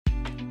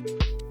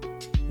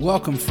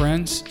Welcome,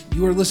 friends.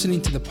 You are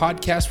listening to the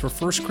podcast for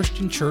First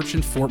Christian Church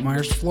in Fort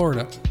Myers,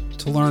 Florida.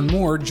 To learn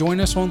more, join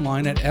us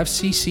online at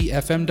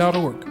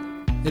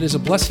fccfm.org. It is a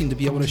blessing to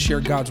be able to share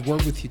God's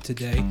Word with you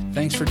today.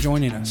 Thanks for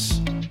joining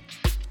us.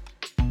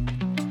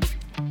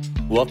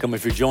 Welcome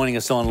if you're joining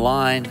us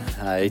online.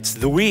 It's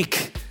the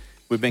week.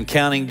 We've been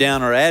counting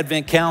down our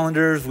Advent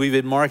calendars. We've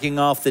been marking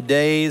off the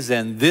days,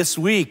 and this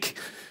week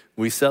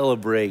we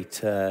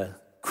celebrate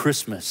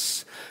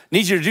Christmas. I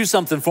need you to do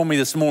something for me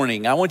this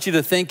morning. I want you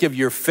to think of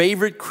your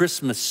favorite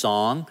Christmas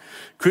song,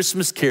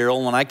 Christmas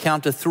carol. When I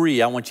count to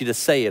 3, I want you to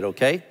say it,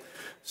 okay?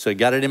 So you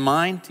got it in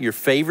mind? Your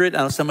favorite? I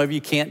know some of you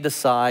can't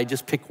decide.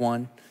 Just pick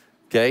one.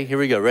 Okay, here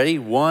we go. Ready?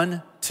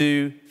 1,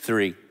 2,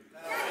 3.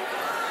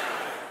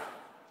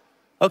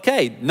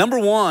 Okay, number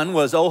 1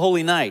 was Oh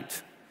Holy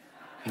Night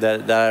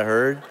that I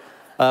heard.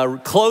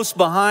 Close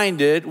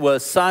behind it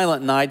was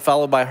Silent Night,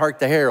 followed by Hark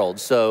the Herald.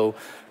 So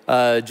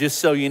just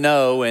so you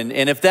know, and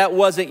if that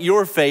wasn't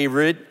your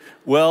favorite,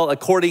 well,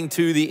 according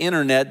to the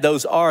internet,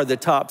 those are the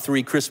top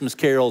 3 Christmas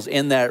carols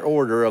in that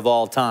order of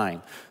all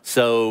time.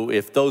 So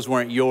if those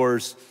weren't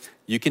yours,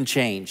 you can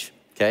change,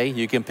 okay?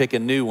 You can pick a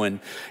new one.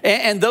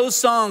 And those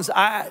songs,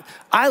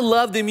 I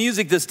love the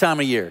music this time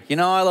of year. You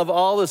know, I love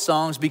all the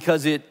songs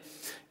because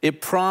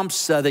it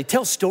prompts, they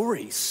tell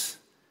stories,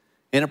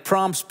 and it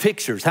prompts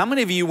pictures. How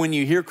many of you, when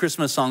you hear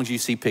Christmas songs, you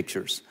see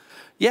pictures?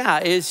 Yeah,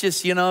 it's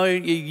just, you know,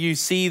 you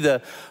see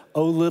the,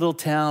 oh, little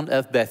town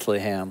of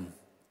Bethlehem,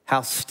 how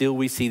still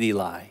we see thee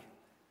lie.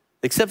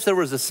 Except there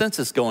was a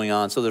census going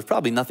on, so there's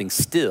probably nothing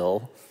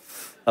still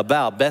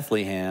about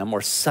Bethlehem.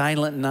 Or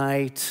Silent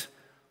Night,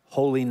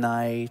 Holy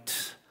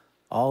Night,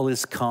 all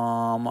is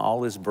calm,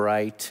 all is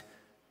bright.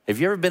 Have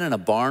you ever been in a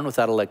barn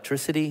without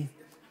electricity?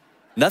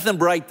 Nothing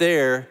bright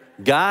there.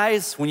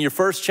 Guys, when your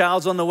first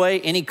child's on the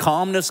way, any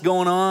calmness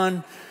going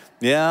on?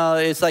 Yeah,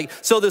 it's like,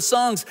 so the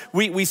songs,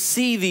 we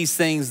see these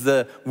things,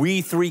 the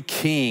We Three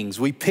Kings,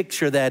 we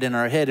picture that in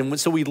our head. And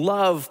so we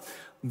love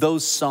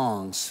those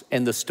songs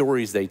and the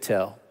stories they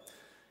tell.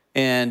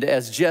 And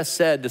as Jess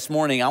said this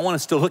morning, I want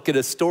us to look at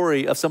a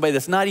story of somebody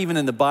that's not even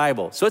in the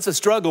Bible. So it's a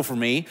struggle for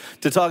me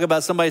to talk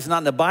about somebody that's not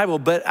in the Bible,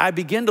 but I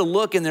begin to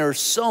look and there are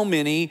so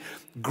many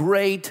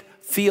great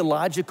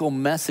theological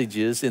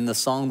messages in the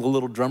song, The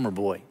Little Drummer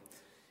Boy.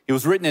 It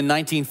was written in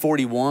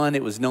 1941.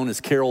 It was known as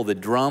Carol of the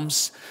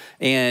Drums.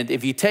 And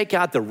if you take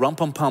out the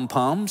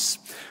rum-pum-pum-pums,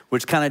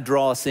 which kind of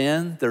draw us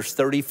in, there's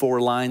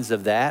 34 lines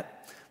of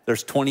that.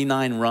 There's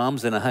 29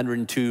 rums and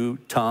 102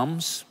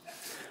 tums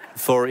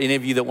for any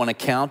of you that want to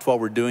count while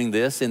we're doing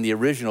this in the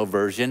original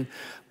version.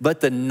 But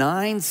the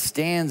 9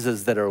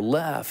 stanzas that are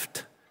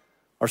left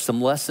are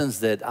some lessons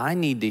that I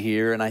need to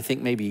hear, and I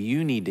think maybe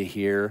you need to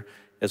hear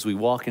as we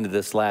walk into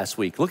this last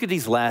week. Look at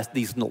these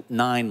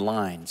 9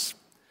 lines.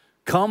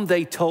 Come,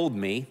 they told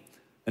me,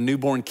 a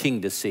newborn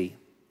king to see.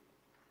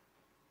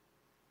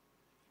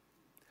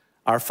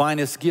 Our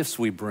finest gifts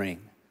we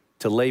bring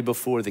to lay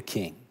before the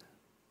king.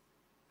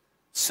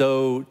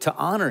 So to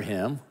honor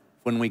him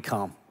when we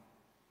come.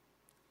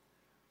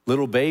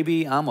 Little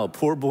baby, I'm a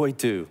poor boy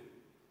too.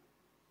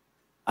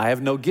 I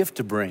have no gift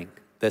to bring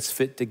that's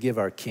fit to give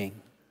our king.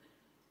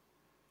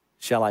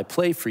 Shall I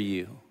play for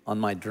you on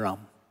my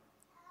drum?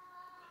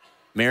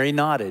 Mary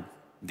nodded.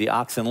 The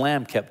ox and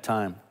lamb kept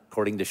time,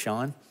 according to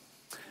Sean.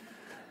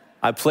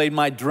 I played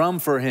my drum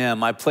for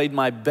him. I played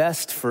my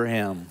best for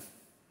him.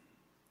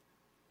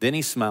 Then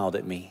he smiled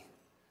at me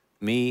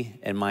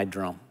and my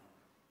drum.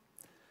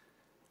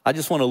 I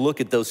just want to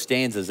look at those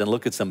stanzas and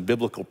look at some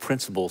biblical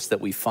principles that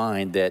we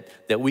find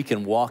that we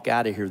can walk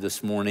out of here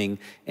this morning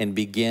and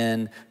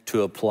begin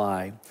to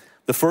apply.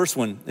 The first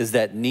one is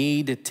that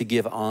need to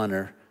give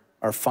honor.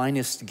 Our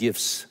finest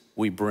gifts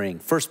we bring.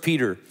 1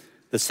 Peter,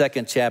 the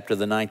 2nd chapter,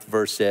 the 9th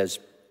verse says,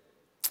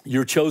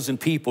 you're a chosen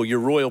people, you're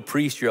royal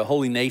priests, you're a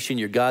holy nation,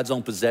 you're God's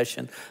own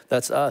possession.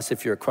 That's us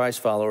if you're a Christ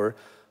follower.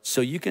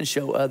 So you can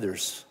show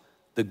others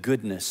the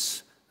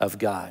goodness of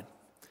God.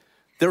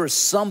 There is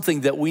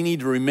something that we need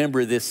to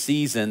remember this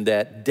season,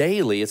 that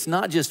daily, it's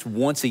not just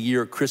once a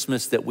year at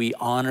Christmas that we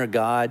honor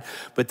God,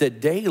 but that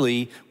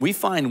daily we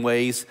find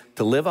ways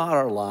to live out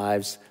our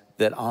lives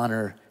that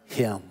honor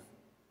him.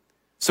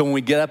 So when we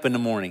get up in the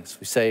mornings,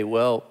 we say,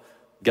 well,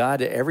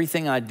 God,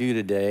 everything I do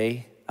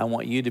today, I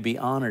want you to be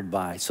honored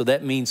by. So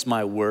that means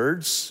my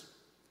words,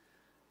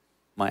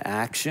 my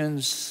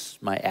actions,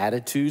 my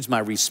attitudes, my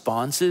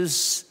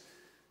responses.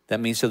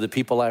 That means to the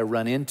people I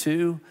run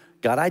into.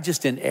 God, I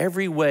just in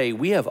every way,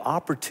 we have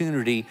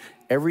opportunity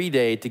every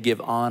day to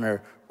give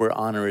honor where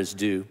honor is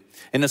due.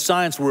 In the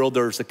science world,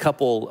 there's a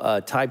couple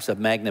types of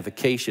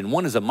magnification.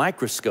 One is a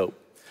microscope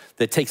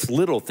that takes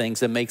little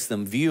things and makes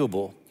them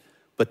viewable.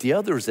 But the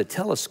other is a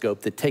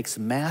telescope that takes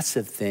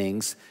massive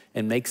things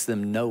and makes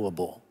them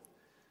knowable.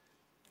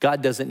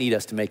 God doesn't need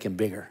us to make him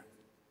bigger,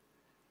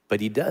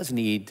 but he does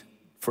need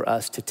for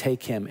us to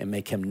take him and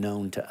make him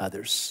known to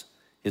others,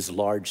 his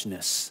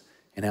largeness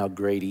and how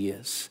great he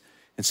is.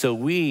 And so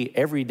we,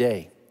 every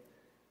day,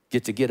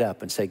 get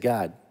up and say,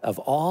 God, of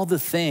all the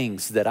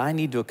things that I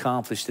need to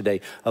accomplish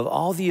today, of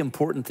all the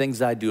important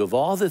things I do, of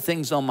all the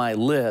things on my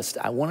list,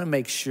 I want to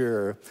make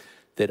sure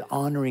that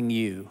honoring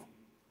you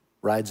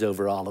rides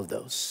over all of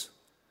those,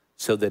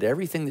 so that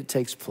everything that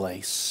takes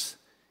place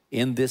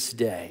in this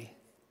day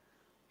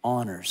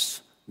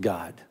honors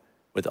God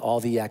with all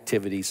the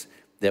activities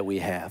that we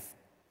have.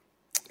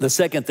 The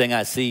second thing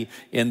I see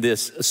in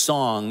this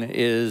song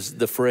is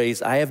the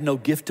phrase, I have no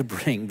gift to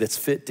bring that's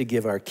fit to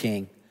give our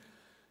King.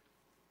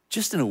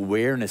 Just an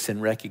awareness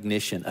and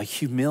recognition, a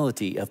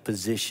humility of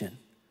position.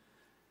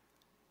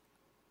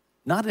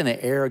 Not in an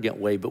arrogant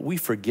way, but we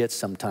forget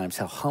sometimes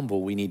how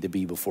humble we need to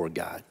be before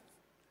God.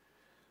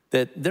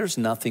 That there's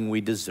nothing we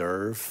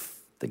deserve,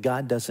 that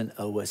God doesn't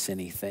owe us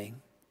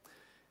anything.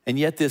 And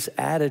yet this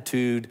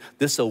attitude,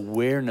 this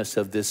awareness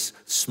of this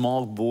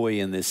small boy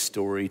in this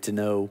story to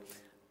know,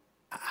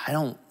 I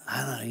don't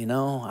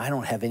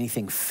have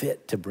anything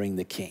fit to bring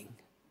the King.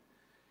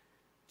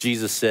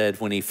 Jesus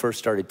said when he first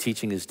started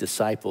teaching his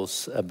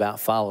disciples about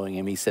following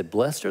him, he said,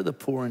 blessed are the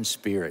poor in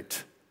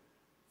spirit,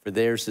 for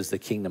theirs is the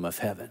kingdom of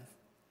heaven.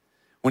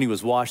 When he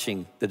was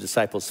washing the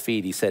disciples'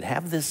 feet, he said,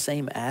 have this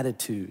same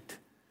attitude.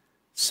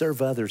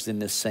 Serve others in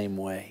this same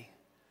way.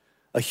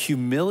 A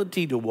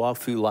humility to walk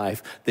through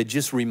life that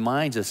just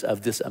reminds us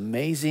of this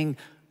amazing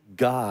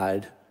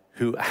God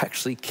who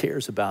actually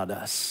cares about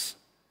us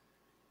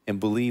and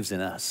believes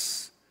in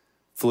us.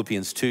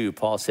 Philippians 2,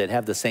 Paul said,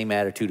 have the same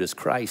attitude as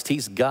Christ.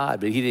 He's God,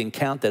 but he didn't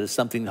count that as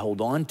something to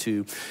hold on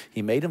to.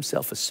 He made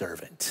himself a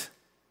servant.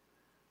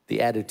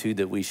 The attitude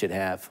that we should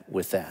have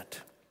with that.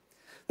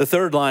 The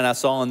third line I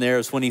saw in there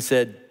is when he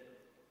said,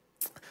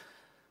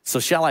 so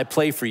shall I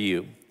play for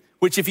you?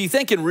 Which if you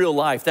think in real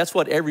life, that's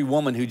what every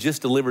woman who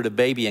just delivered a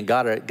baby and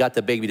got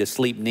the baby to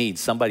sleep needs,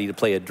 somebody to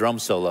play a drum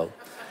solo,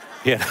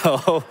 you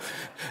know?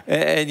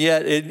 And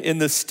yet in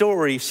the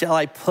story, shall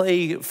I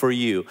play for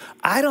you?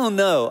 I don't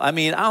know. I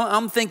mean,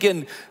 I'm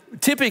thinking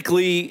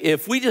typically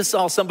if we just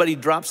saw somebody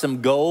drop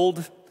some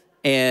gold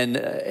and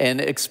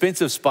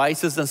expensive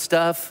spices and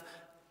stuff,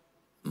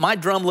 my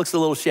drum looks a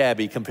little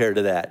shabby compared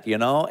to that, you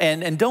know?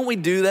 And don't we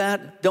do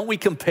that? Don't we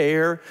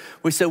compare?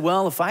 We say,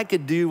 well, if I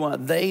could do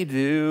what they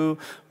do,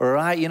 or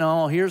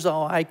here's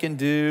all I can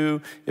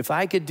do. If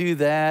I could do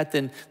that,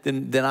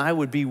 then I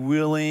would be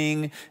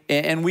willing.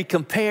 And we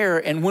compare,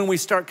 and when we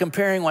start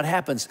comparing, what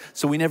happens?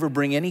 So we never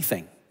bring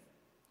anything.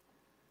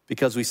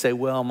 Because we say,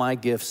 well, my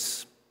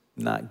gift's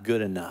not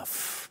good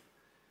enough.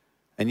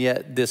 And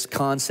yet this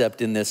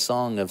concept in this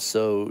song of,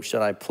 so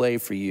should I play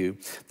for you?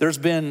 There's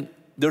been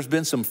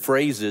some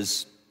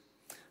phrases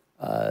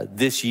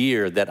this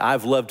year that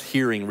I've loved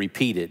hearing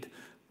repeated.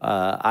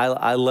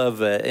 I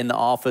love in the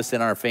office,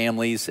 in our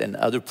families, and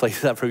other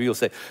places I've heard people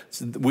say,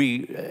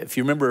 if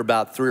you remember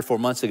about 3 or 4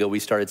 months ago, we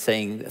started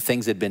saying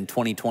things had been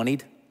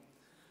 2020'd.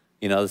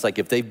 You know, it's like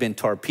if they've been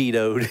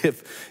torpedoed,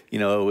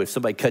 if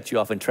somebody cuts you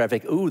off in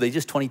traffic, ooh, they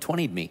just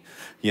 2020'd me,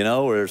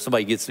 or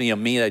somebody gets me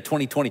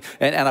 2020.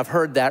 And I've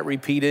heard that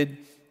repeated.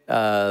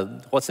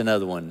 What's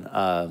another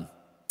one?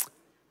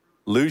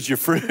 Lose your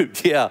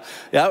fruit. Yeah,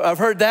 I've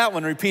heard that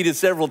one repeated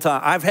several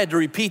times. I've had to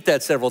repeat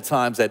that several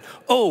times and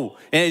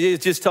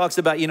it just talks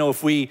about,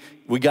 if we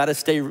got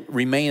to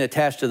remain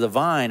attached to the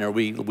vine, or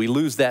we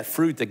lose that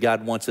fruit that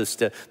God wants us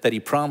to, that he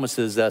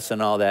promises us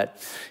and all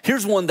that.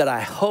 Here's one that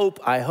I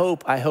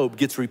hope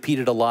gets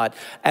repeated a lot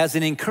as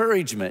an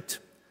encouragement.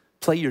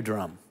 Play your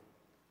drum.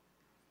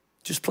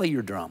 Just play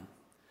your drum.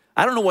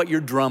 I don't know what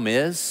your drum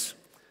is,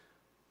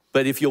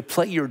 but if you'll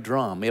play your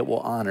drum, it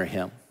will honor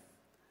him.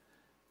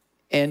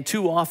 And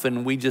too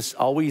often, we just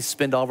always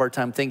spend all of our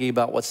time thinking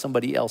about what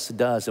somebody else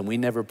does, and we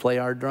never play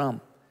our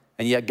drum.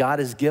 And yet God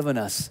has given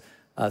us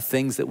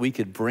things that we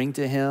could bring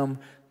to him,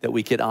 that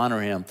we could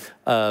honor him.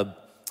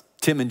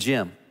 Tim and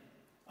Jim,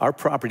 our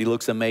property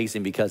looks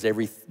amazing because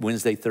every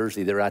Wednesday,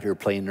 Thursday, they're out here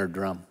playing their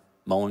drum,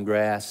 mowing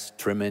grass,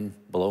 trimming,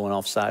 blowing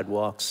off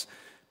sidewalks.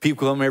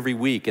 People come every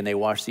week and they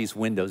wash these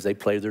windows. They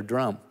play their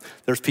drum.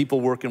 There's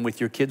people working with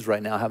your kids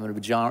right now having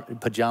a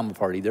pajama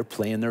party. They're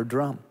playing their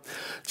drum.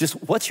 Just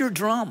what's your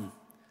drum?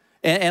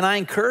 And I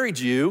encourage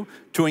you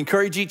to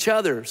encourage each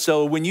other.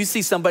 So when you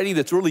see somebody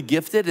that's really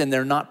gifted and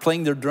they're not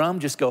playing their drum,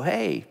 just go,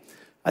 hey,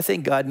 I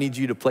think God needs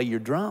you to play your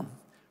drum.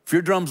 If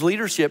your drum's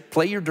leadership,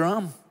 play your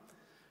drum.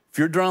 If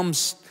your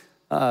drum's,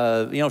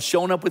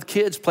 showing up with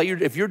kids,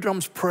 if your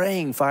drum's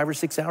praying 5 or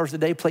 6 hours a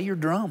day, play your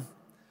drum.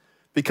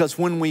 Because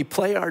when we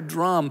play our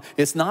drum,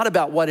 it's not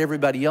about what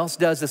everybody else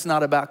does. It's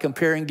not about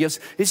comparing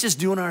gifts. It's just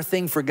doing our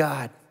thing for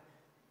God.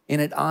 And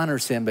it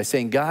honors him by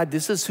saying, God,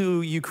 this is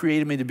who you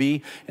created me to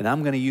be, and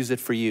I'm going to use it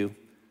for you.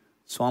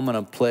 So I'm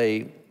going to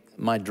play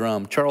my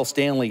drum. Charles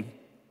Stanley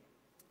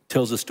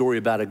tells a story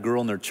about a girl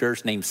in their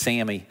church named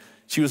Sammy.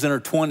 She was in her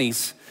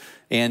 20s,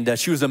 and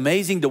she was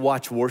amazing to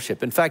watch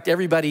worship. In fact,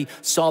 everybody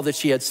saw that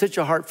she had such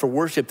a heart for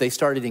worship, they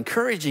started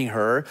encouraging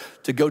her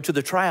to go to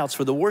the tryouts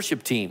for the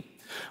worship team.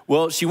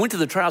 Well, she went to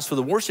the tryouts for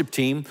the worship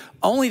team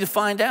only to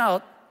find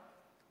out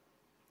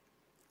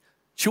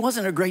she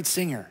wasn't a great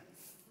singer.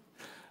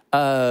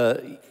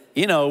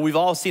 you know, we've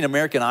all seen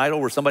American Idol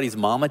where somebody's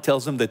mama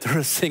tells them that they're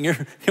a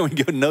singer, and we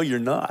go, no, you're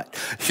not,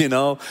 you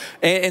know?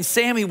 And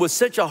Sammy was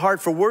such a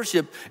heart for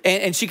worship,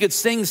 and she could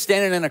sing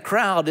standing in a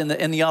crowd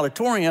in the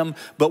auditorium,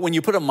 but when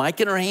you put a mic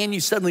in her hand,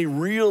 you suddenly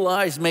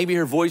realize maybe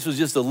her voice was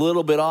just a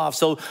little bit off.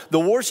 So the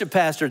worship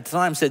pastor at the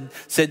time said,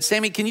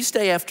 Sammy, can you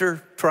stay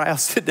after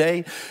trials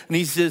today? And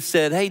he just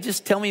said, hey,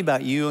 just tell me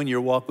about you and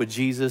your walk with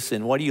Jesus,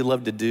 and what do you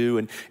love to do?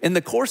 And in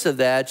the course of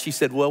that, she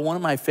said, well, one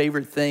of my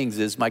favorite things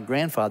is my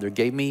grandfather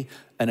gave me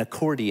an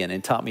accordion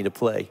and taught me to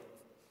play.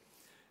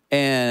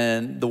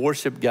 And the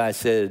worship guy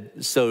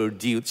said, so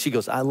do you? She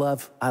goes, I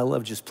love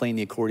just playing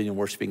the accordion and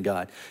worshiping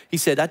God. He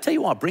said, I tell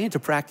you what, bring it to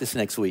practice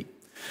next week.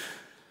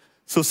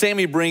 So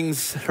Sammy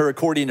brings her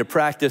accordion to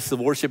practice, the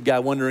worship guy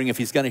wondering if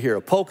he's gonna hear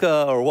a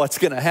polka or what's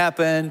gonna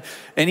happen.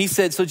 And he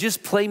said, so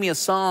just play me a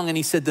song. And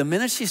he said, the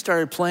minute she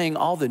started playing,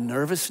 all the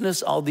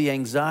nervousness, all the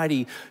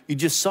anxiety, you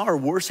just saw her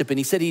worship. And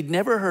he said he'd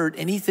never heard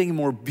anything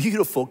more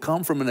beautiful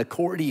come from an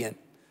accordion.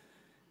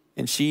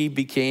 And she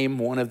became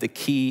one of the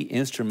key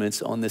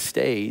instruments on the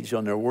stage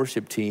on their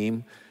worship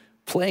team,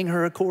 playing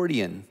her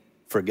accordion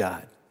for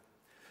God.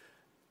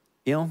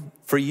 You know,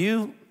 for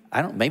you,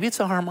 maybe it's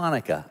a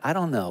harmonica, I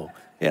don't know.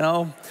 You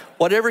know,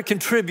 whatever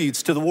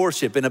contributes to the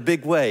worship in a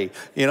big way,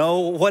 you know,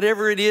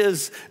 whatever it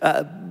is,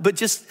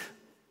 but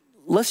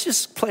let's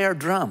just play our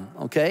drum,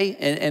 okay?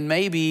 And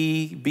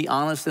maybe be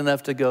honest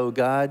enough to go,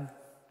 God,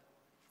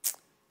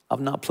 I've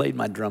not played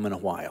my drum in a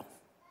while,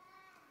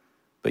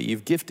 but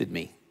you've gifted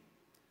me.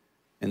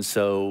 And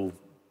so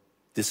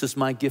this is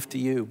my gift to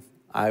you.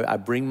 I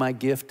bring my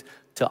gift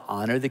to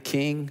honor the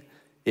King.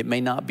 It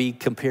may not be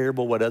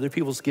comparable what other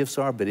people's gifts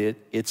are, but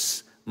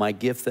it's my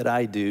gift that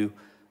I do.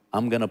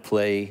 I'm gonna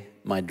play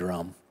my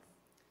drum.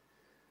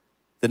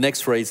 The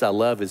next phrase I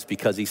love is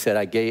because he said,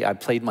 I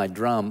played my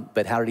drum,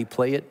 but how did he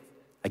play it?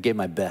 I gave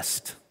my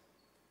best.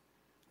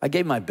 I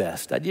gave my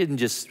best. I didn't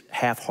just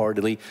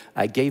half-heartedly,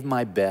 I gave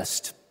my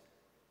best.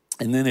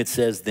 And then it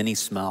says, then he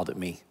smiled at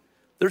me.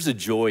 There's a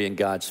joy in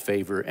God's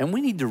favor. And we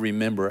need to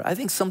remember, I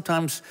think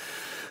sometimes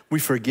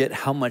we forget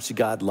how much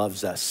God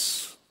loves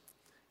us.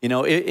 You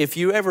know, if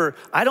you ever,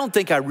 I don't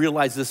think I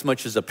realized this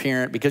much as a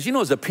parent, because, you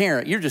know, as a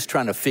parent, you're just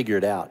trying to figure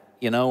it out,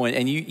 you know,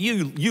 and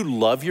you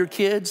love your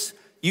kids.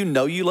 You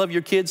know you love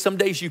your kids. Some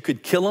days you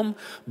could kill them,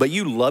 but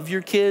you love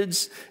your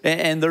kids.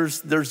 And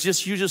there's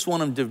just, you just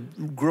want them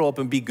to grow up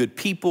and be good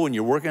people, and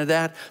you're working at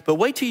that. But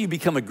wait till you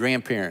become a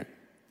grandparent.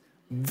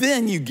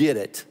 Then you get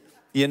it.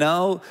 You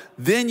know,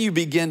 then you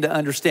begin to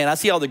understand. I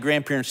see all the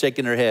grandparents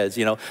shaking their heads,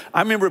 you know.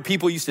 I remember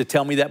people used to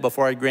tell me that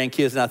before I had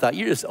grandkids, and I thought,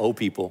 you're just old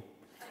people.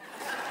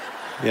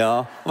 You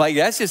know, like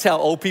that's just how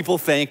old people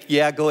think.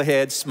 Yeah, go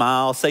ahead,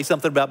 smile, say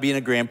something about being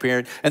a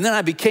grandparent. And then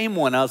I became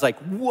one. I was like,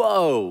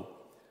 whoa,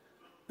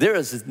 there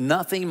is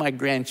nothing my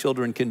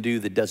grandchildren can do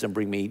that doesn't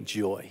bring me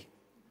joy.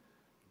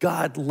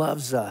 God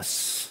loves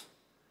us.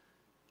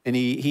 And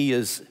he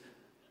is,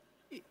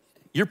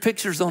 your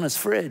picture's on his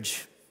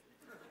fridge.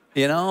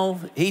 You know,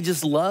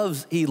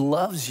 he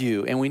loves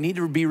you. And we need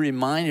to be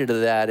reminded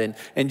of that.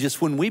 And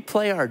just when we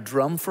play our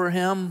drum for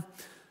him,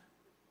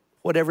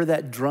 whatever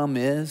that drum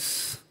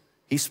is,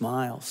 he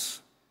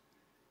smiles.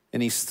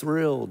 And he's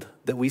thrilled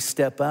that we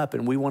step up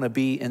and we want to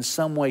be in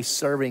some way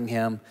serving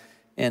him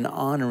and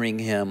honoring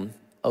him,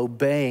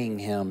 obeying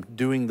him,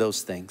 doing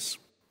those things.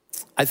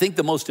 I think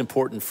the most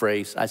important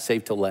phrase I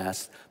saved to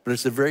last, but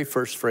it's the very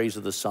first phrase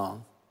of the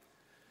song.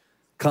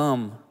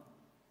 Come,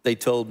 they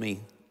told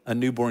me, a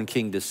newborn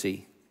king to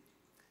see.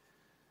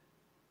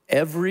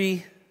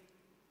 Every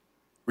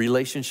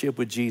relationship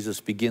with Jesus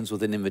begins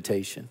with an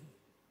invitation.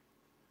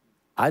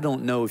 I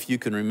don't know if you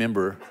can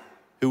remember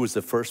who was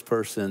the first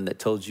person that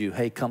told you,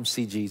 hey, come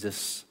see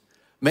Jesus.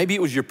 Maybe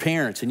it was your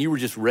parents and you were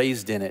just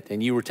raised in it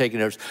and you were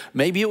taking it.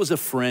 Maybe it was a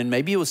friend,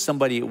 maybe it was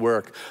somebody at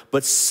work,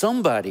 but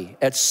somebody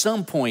at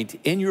some point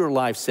in your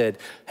life said,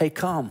 hey,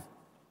 come,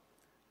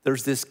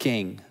 there's this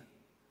king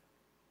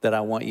that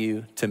I want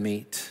you to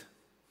meet.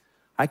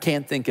 I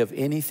can't think of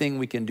anything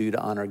we can do to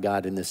honor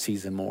God in this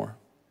season more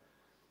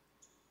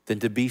than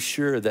to be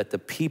sure that the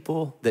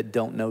people that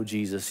don't know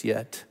Jesus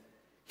yet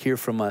hear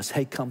from us,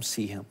 hey, come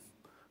see him,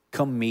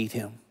 come meet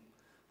him.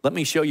 Let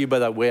me show you by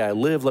the way I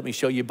live. Let me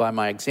show you by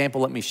my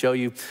example. Let me show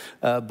you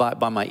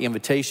by my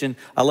invitation.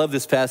 I love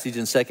this passage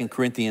in 2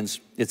 Corinthians.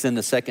 It's in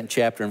the 2nd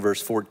chapter in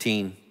verse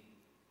 14.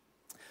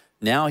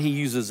 Now he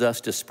uses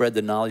us to spread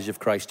the knowledge of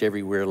Christ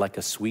everywhere like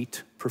a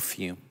sweet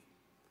perfume.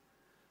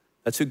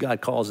 That's who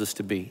God calls us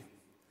to be.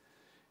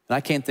 And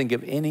I can't think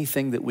of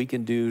anything that we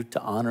can do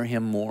to honor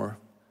him more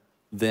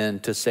than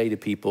to say to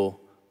people,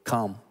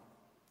 come.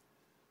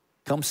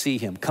 Come see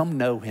him, come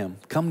know him,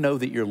 come know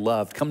that you're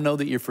loved, come know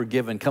that you're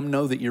forgiven, come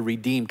know that you're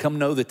redeemed, come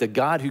know that the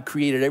God who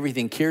created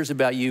everything cares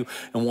about you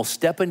and will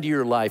step into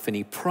your life, and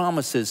he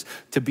promises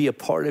to be a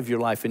part of your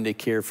life and to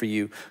care for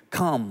you.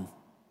 Come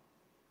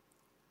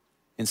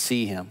and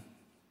see him.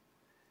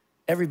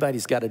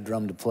 Everybody's got a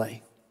drum to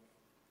play.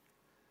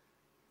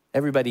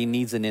 Everybody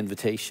needs an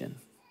invitation.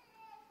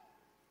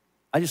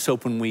 I just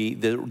hope when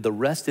the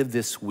rest of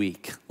this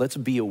week, let's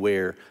be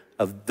aware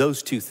of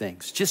those two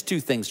things, just two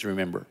things to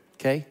remember.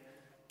 okay?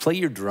 Play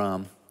your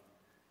drum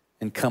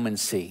and come and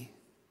see.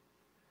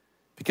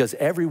 Because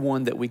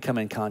everyone that we come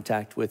in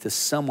contact with is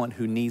someone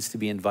who needs to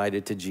be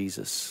invited to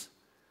Jesus.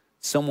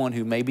 Someone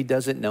who maybe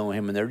doesn't know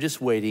him and they're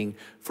just waiting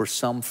for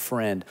some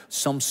friend,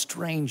 some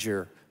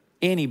stranger,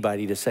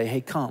 anybody to say,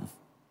 hey, come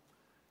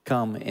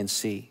and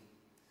see.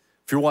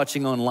 If you're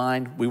watching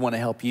online, we want to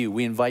help you.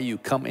 We invite you,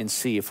 come and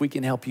see. If we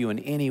can help you in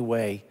any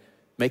way,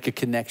 make a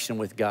connection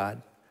with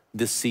God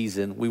this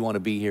season, we want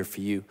to be here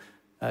for you.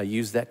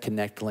 Use that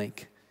connect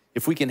link.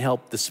 If we can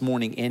help this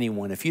morning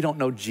anyone, if you don't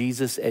know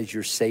Jesus as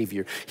your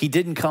Savior, he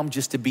didn't come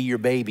just to be your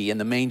baby in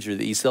the manger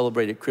that you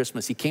celebrated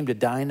Christmas. He came to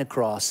die on the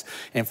cross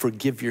and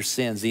forgive your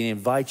sins. He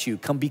invites you,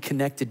 come be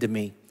connected to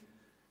me.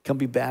 Come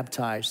be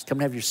baptized. Come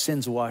have your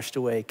sins washed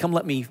away. Come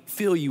let me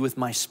fill you with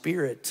my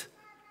Spirit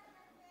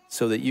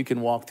so that you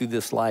can walk through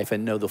this life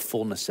and know the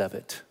fullness of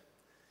it.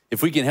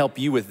 If we can help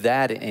you with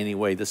that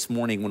anyway this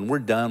morning, when we're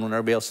done, when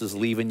everybody else is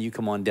leaving, you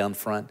come on down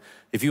front.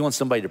 If you want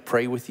somebody to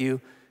pray with you,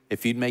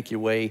 if you'd make your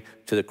way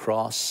to the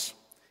cross.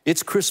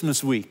 It's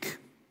Christmas week.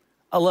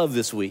 I love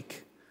this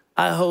week.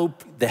 I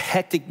hope the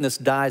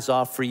hecticness dies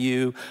off for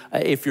you.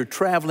 If you're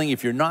traveling,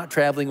 if you're not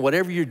traveling,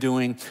 whatever you're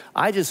doing,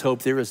 I just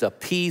hope there is a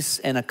peace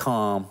and a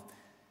calm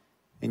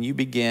and you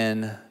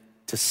begin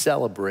to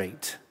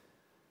celebrate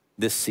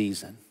this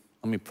season.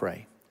 Let me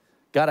pray.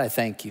 God, I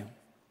thank you.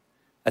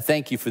 I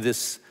thank you for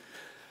this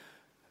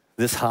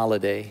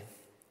holiday.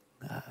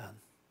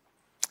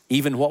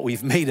 Even what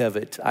we've made of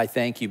it, I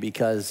thank you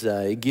because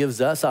it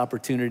gives us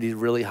opportunity to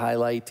really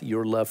highlight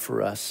your love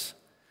for us.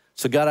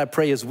 So God, I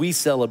pray as we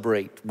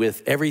celebrate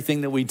with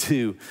everything that we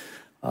do,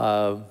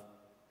 that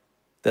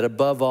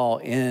above all,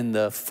 in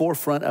the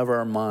forefront of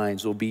our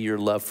minds will be your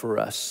love for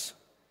us.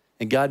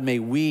 And God, may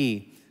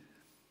we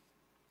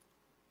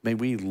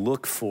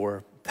look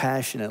for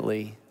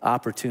passionately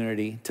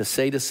opportunity to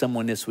say to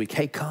someone this week,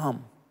 hey,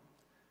 come,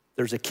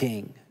 there's a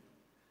king,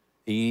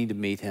 and you need to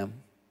meet him.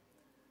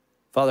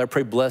 Father, I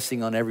pray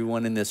blessing on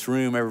everyone in this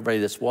room, everybody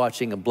that's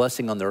watching, a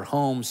blessing on their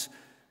homes.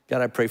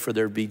 God, I pray for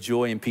there to be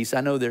joy and peace.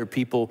 I know there are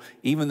people,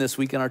 even this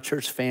week in our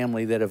church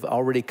family, that have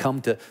already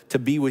come to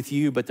be with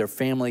you, but their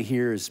family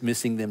here is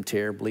missing them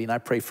terribly. And I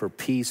pray for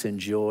peace and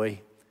joy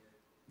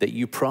that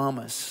you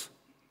promise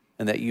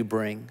and that you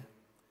bring.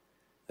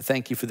 I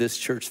thank you for this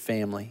church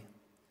family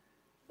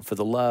and for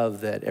the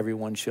love that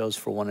everyone shows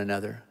for one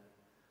another.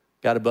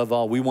 God, above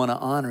all, we want to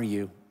honor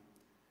you,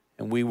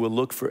 and we will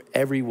look for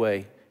every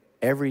way,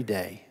 every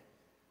day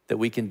that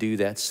we can do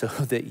that so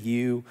that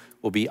you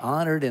will be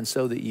honored and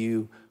so that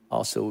you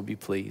also will be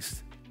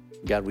pleased.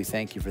 God, we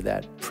thank you for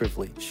that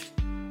privilege.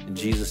 In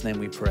Jesus' name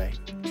we pray,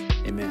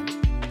 amen.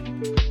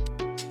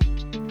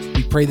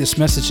 We pray this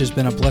message has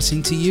been a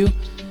blessing to you.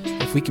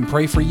 If we can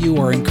pray for you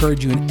or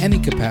encourage you in any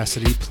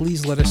capacity,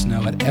 please let us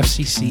know at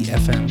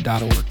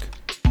fccfm.org.